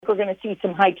We're going to see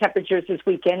some high temperatures this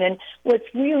weekend. And what's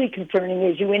really concerning,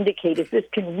 as you indicate, is this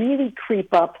can really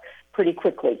creep up pretty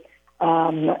quickly.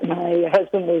 My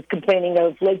husband was complaining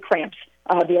of leg cramps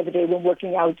the other day when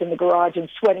working out in the garage and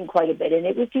sweating quite a bit, and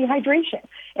it was dehydration.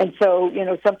 And so,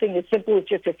 something as simple as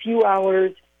just a few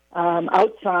hours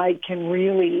outside can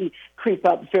really creep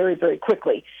up very, very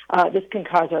quickly. This can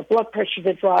cause our blood pressure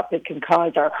to drop. It can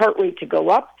cause our heart rate to go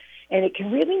up. And it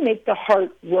can really make the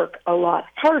heart work a lot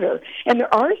harder. And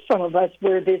there are some of us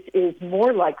where this is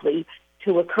more likely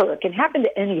to occur. It can happen to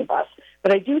any of us.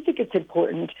 But I do think it's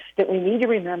important that we need to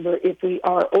remember if we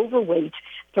are overweight,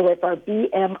 so if our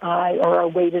BMI or our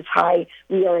weight is high,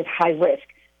 we are at high risk.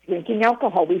 Drinking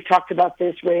alcohol, we've talked about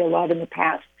this, Ray, a lot in the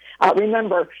past.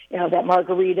 Remember, that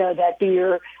margarita, that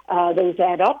beer, those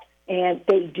add up. And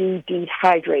they do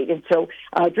dehydrate. And so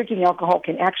drinking alcohol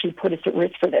can actually put us at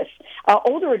risk for this.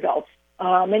 Older adults,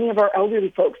 many of our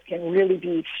elderly folks can really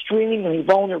be extremely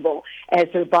vulnerable as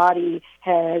their body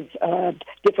has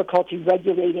difficulty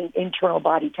regulating internal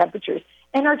body temperatures.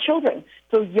 And our children,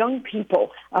 so young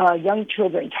people, young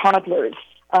children, toddlers,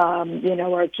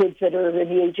 our kids that are in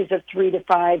the ages of 3 to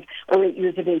 5 or 8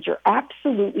 years of age are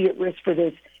absolutely at risk for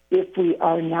this if we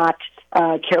are not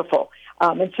careful.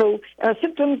 And so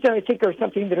symptoms, I think, are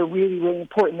something that are really, really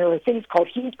important. There are things called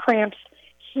heat cramps,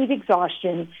 heat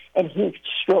exhaustion, and heat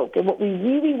stroke. And what we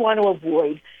really want to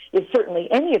avoid is certainly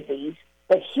any of these,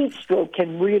 but heat stroke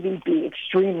can really be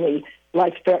extremely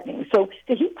life-threatening. So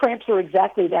the heat cramps are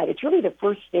exactly that. It's really the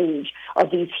first stage of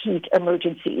these heat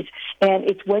emergencies. And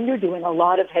it's when you're doing a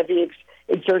lot of heavy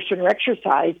exertion or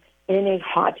exercise in a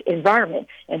hot environment.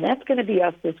 And that's going to be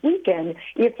us this weekend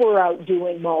if we're out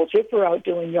doing mulch, if we're out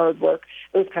doing yard work,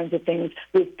 those kinds of things.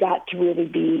 We've got to really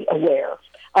be aware.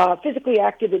 Physically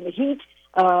active in the heat,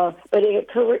 but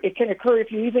it can occur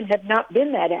if you even have not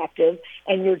been that active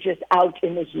and you're just out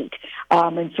in the heat.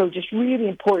 And so just really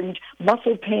important,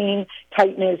 muscle pain,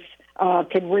 tightness,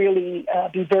 can really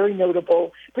be very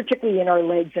notable, particularly in our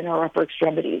legs and our upper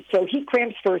extremities. So heat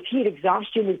cramps first. Heat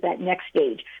exhaustion is that next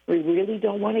stage. We really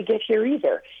don't want to get here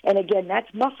either. And again, that's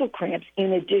muscle cramps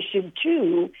in addition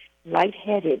to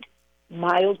lightheaded,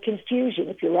 mild confusion.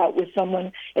 If you're out with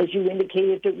someone, as you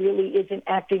indicated, that really isn't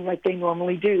acting like they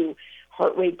normally do.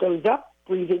 Heart rate goes up,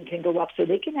 breathing can go up, so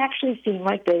they can actually seem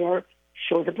like they are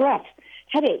short of breath.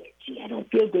 Headache. Gee, I don't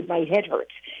feel good. My head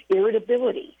hurts.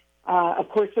 Irritability. Of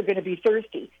course, they're going to be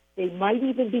thirsty. They might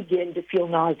even begin to feel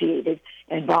nauseated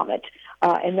and vomit.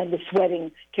 And then the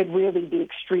sweating can really be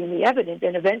extremely evident.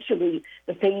 And eventually,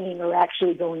 the fainting or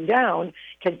actually going down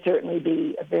can certainly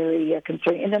be very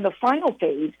concerning. And then the final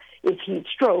phase is heat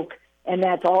stroke. And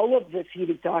that's all of this heat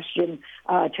exhaustion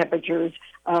temperatures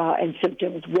and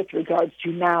symptoms with regards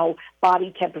to now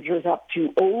body temperatures up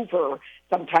to over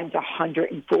sometimes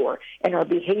 104. And our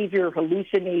behavior,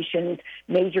 hallucinations,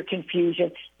 major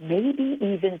confusion, maybe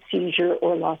even seizure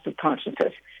or loss of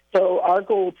consciousness. So our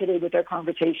goal today with our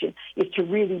conversation is to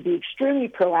really be extremely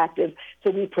proactive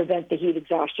so we prevent the heat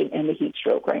exhaustion and the heat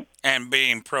stroke, right? And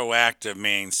being proactive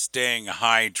means staying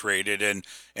hydrated.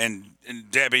 And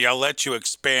Debbie, I'll let you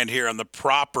expand here on the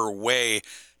proper way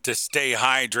to stay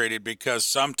hydrated, because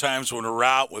sometimes when we're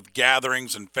out with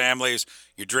gatherings and families,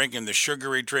 you're drinking the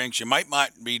sugary drinks. You might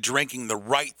not be drinking the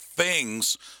right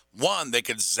things. One, they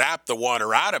could zap the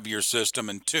water out of your system,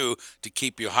 and two, to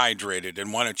keep you hydrated.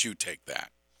 And why don't you take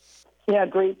that? Yeah,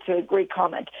 great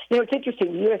comment. It's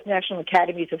interesting. The U.S. National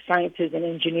Academies of Sciences and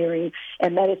Engineering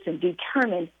and Medicine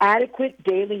determined adequate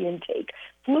daily intake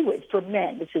fluid for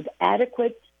men. This is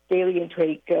adequate daily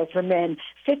intake for men,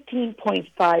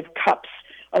 15.5 cups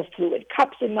of fluid.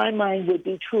 Cups, in my mind, would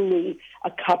be truly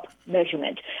a cup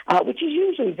measurement, which is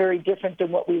usually very different than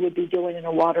what we would be doing in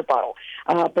a water bottle.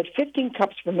 But 15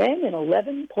 cups for men and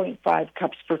 11.5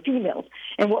 cups for females.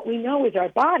 And what we know is our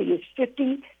body is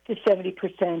 50 to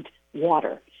 70%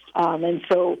 water. And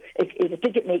so I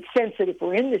think it makes sense that if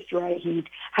we're in this dry heat,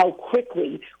 how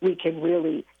quickly we can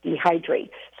really dehydrate.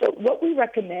 So what we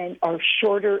recommend are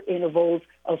shorter intervals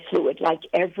of fluid, like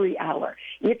every hour.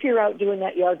 If you're out doing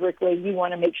that yard work, you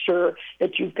want to make sure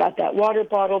that you've got that water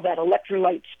bottle, that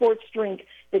electrolyte sports drink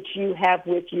that you have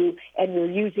with you, and you're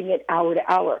using it hour to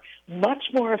hour. Much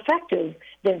more effective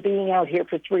than being out here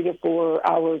for 3 to 4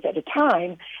 hours at a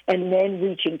time and then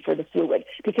reaching for the fluid,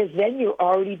 because then you're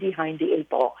already behind the 8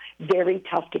 ball. Very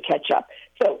tough to catch up.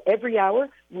 So every hour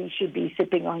we should be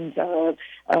sipping on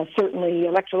certainly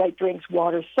electrolyte drinks,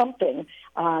 water, something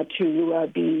to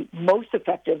be most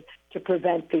effective to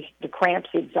prevent the cramps,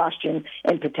 the exhaustion,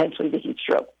 and potentially the heat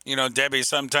stroke. Debbie,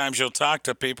 sometimes you'll talk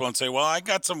to people and say, well, I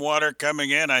got some water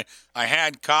coming in. I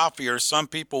had coffee, or some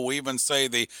people will even say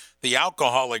the the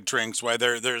alcoholic drinks,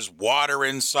 whether there's water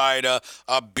inside a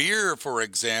beer, for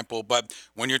example. But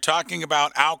when you're talking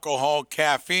about alcohol,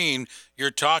 caffeine,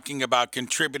 you're talking about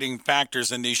contributing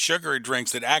factors in these sugary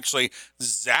drinks that actually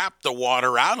zap the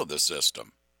water out of the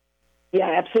system. Yeah,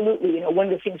 absolutely. One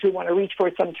of the things we want to reach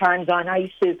for sometimes on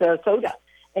ice is soda.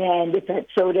 And if that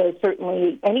soda,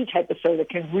 certainly any type of soda,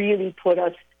 can really put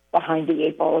us behind the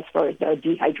eight ball as far as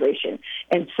dehydration.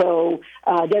 And so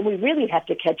then we really have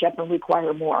to catch up and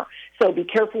require more. So be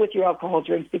careful with your alcohol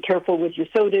drinks. Be careful with your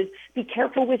sodas. Be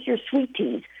careful with your sweet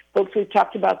teas. Folks, we've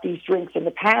talked about these drinks in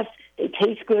the past. They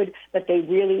taste good, but they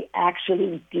really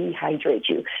actually dehydrate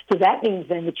you. So that means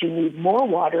then that you need more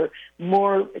water,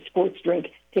 more sports drink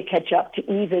to catch up, to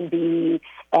even be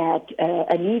at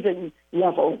an even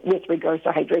level with regards to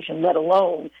hydration, let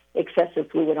alone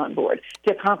excessive fluid on board,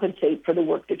 to compensate for the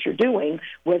work that you're doing,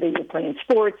 whether you're playing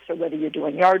sports or whether you're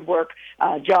doing yard work,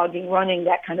 jogging, running,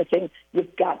 that kind of thing.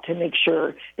 You've got to make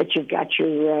sure that you've got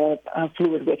your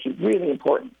fluid with you. Really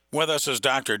important. With us is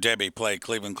Dr. Debbie Play,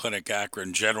 Cleveland Clinic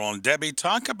Akron General. And Debbie,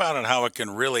 talk about it, how it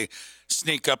can really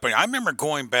sneak up. I remember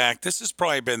going back, this has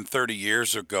probably been 30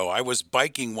 years ago. I was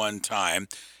biking one time,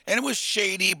 and it was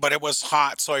shady, but it was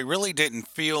hot, so I really didn't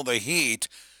feel the heat.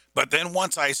 But then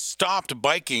once I stopped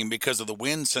biking because of the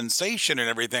wind sensation and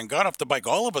everything, got off the bike,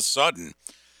 all of a sudden,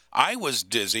 I was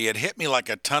dizzy. It hit me like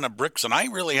a ton of bricks, and I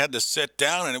really had to sit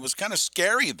down, and it was kind of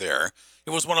scary there. It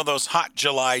was one of those hot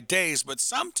July days, but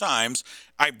sometimes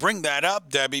I bring that up,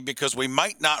 Debbie, because we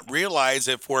might not realize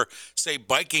if we're, say,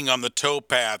 biking on the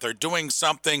towpath or doing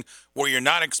something where you're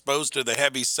not exposed to the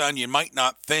heavy sun, you might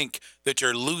not think that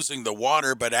you're losing the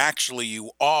water, but actually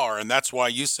you are, and that's why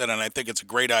you said, and I think it's a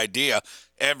great idea,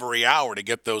 every hour to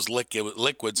get those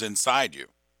liquids inside you.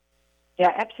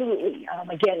 Yeah, absolutely.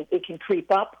 Again, it can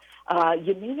creep up.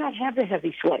 You may not have the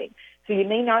heavy sweating. So you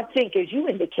may not think, as you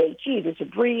indicate, gee, there's a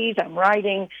breeze, I'm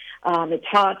riding, it's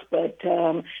hot, but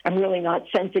I'm really not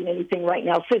sensing anything right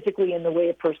now physically in the way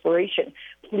of perspiration.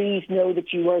 Please know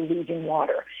that you are losing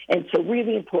water. And so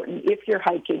really important, if you're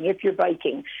hiking, if you're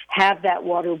biking, have that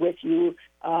water with you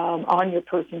on your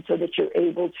person so that you're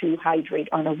able to hydrate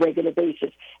on a regular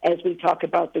basis. As we talk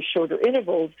about, the shorter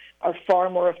intervals are far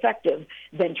more effective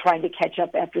than trying to catch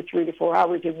up after 3 to 4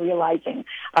 hours and realizing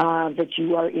that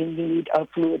you are in need of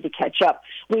fluid to catch up.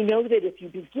 We know that if you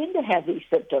begin to have these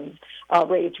symptoms,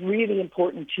 Ray, it's really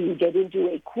important to get into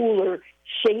a cooler,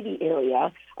 shady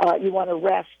area. You want to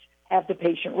rest, have the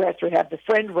patient rest or have the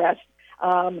friend rest.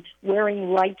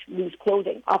 Wearing light, loose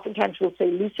clothing. Oftentimes we'll say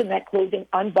loosen that clothing,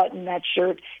 unbutton that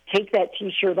shirt, take that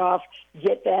T-shirt off,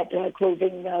 get that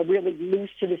clothing really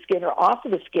loose to the skin or off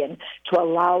of the skin to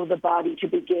allow the body to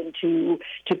begin to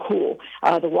cool.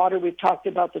 The water we've talked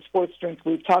about, the sports drinks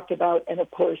we've talked about, and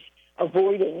of course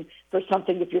avoiding for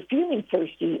something, if you're feeling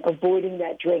thirsty, avoiding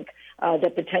that drink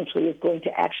that potentially is going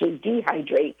to actually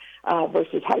dehydrate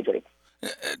versus hydrate.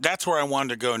 That's where I wanted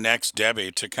to go next,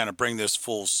 Debbie, to kind of bring this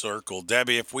full circle.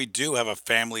 Debbie, if we do have a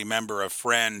family member, a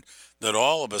friend that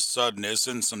all of a sudden is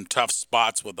in some tough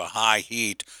spots with the high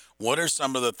heat, what are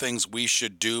some of the things we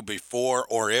should do before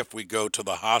or if we go to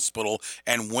the hospital,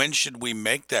 and when should we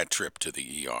make that trip to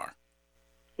the ER?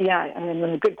 Yeah, and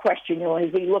a good question.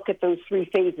 As we look at those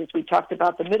three phases, we talked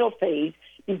about the middle phase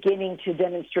beginning to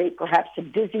demonstrate perhaps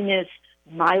some dizziness,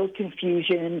 mild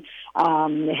confusion,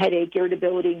 headache,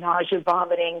 irritability, nausea,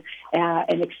 vomiting,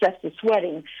 and excessive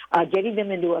sweating, getting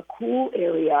them into a cool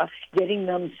area, getting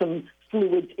them some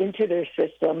fluids into their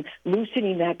system,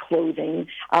 loosening that clothing.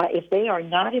 If they are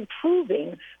not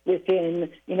improving within,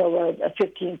 a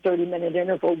 15, 30-minute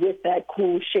interval with that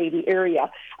cool, shady area,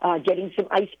 getting some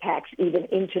ice packs even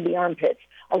into the armpits,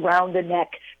 around the neck,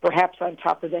 perhaps on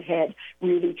top of the head,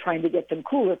 really trying to get them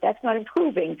cool. If that's not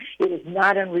improving, it is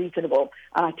not unreasonable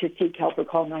to seek help or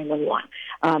call 911.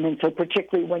 And so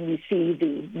particularly when you see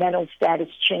the mental status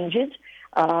changes,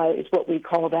 is what we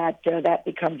call that. That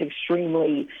becomes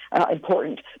extremely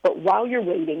important. But while you're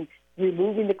waiting,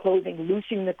 removing the clothing,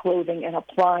 loosening the clothing, and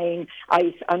applying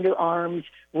ice under arms,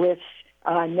 wrists,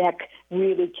 neck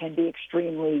really can be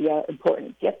extremely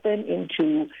important. Get them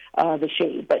into the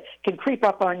shade, but can creep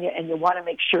up on you, and you want to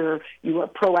make sure you are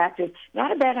proactive.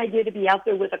 Not a bad idea to be out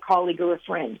there with a colleague or a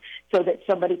friend so that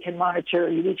somebody can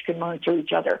monitor, you each can monitor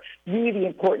each other. Really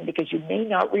important because you may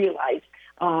not realize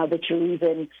that you're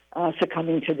even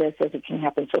succumbing to this as it can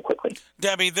happen so quickly.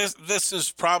 Debbie, this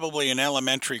is probably an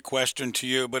elementary question to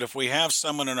you, but if we have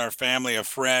someone in our family, a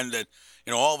friend that,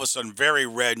 all of a sudden very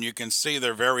red and you can see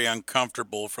they're very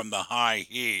uncomfortable from the high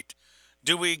heat,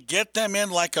 Do we get them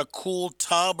in like a cool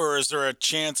tub, or is there a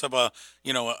chance of a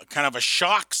kind of a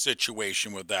shock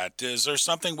situation with that? Is there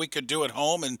something we could do at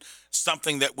home and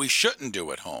something that we shouldn't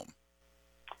do at home?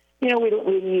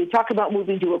 We talk about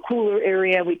moving to a cooler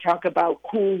area. We talk about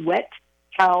cool, wet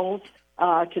towels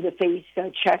to the face,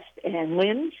 chest, and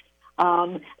limbs.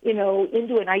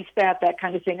 Into an ice bath, that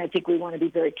kind of thing, I think we want to be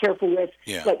very careful with.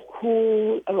 Yeah. But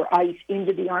cool or ice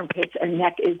into the armpits and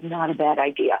neck is not a bad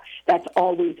idea. That's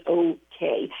always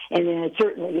okay. And then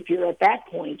certainly if you're at that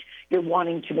point, you're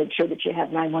wanting to make sure that you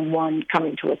have 911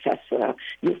 coming to assess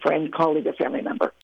your friend, colleague, or family member.